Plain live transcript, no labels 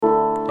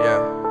Yeah.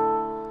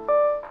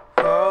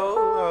 Oh,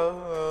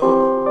 oh, oh,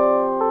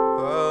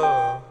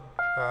 oh,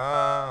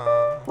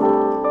 oh.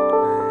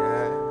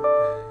 Yeah,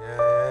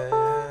 yeah,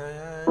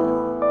 yeah,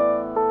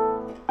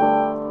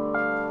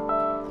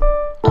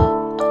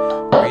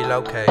 yeah.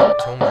 Relocate,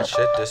 too much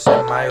shit that's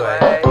in my way.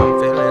 I'm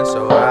feeling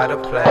so out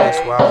of place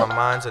while my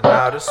mind's in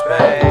outer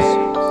space.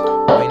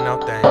 We know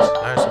things,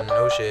 learn some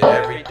new shit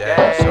every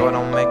day, so I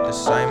don't make the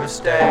same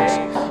mistakes.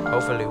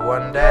 Hopefully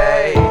one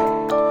day.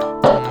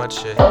 Too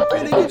much shit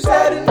Really keeps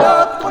adding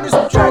up. Wanna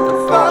subtract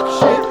the fuck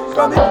shit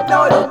from it.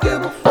 No, I don't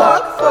give a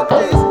fuck.